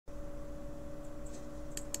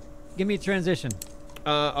Give me a transition.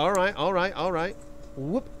 All right.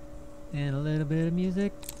 Whoop. And a little bit of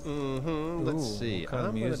music. Mm-hmm. Let's Ooh, see. what kind of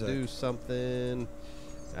I'm gonna music? do something.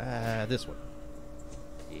 This one.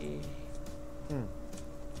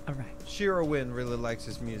 All right. Shirowin really likes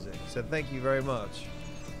his music. Said thank you very much.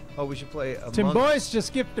 Oh, we should play Among Tim Us. Boyce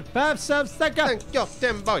just gifted 5 subs. Thank you. Thank you,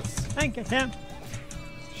 Tim Boyce. Thank you, Tim.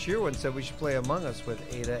 Shirowin said we should play Among Us with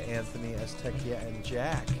Ada, Anthony, Aztecia, and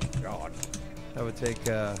Jack. God. That would take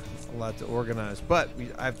a lot to organize. But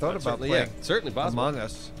I've thought about Certainly, playing certainly possible. Among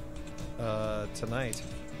Us tonight.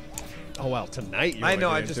 Oh well, tonight you I wanna know.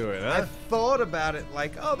 get I just into it, I huh? thought about it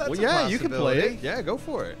like, oh, that's Well, a yeah, you can play possibility. it. Yeah, go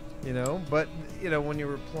for it. You know, but you know, when you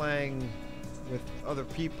were playing with other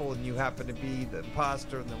people and you happen to be the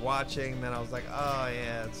imposter and they're watching, then I was like, oh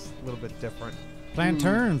yeah, it's a little bit different.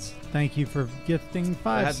 Planterns, thank you for gifting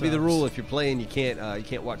 5 It has to be the subs. rule. If you're playing, you can't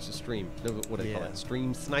watch the stream. No, what do they call Yeah. that?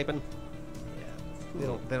 Stream sniping.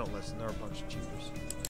 Yeah, they don't listen. They're a bunch of cheaters.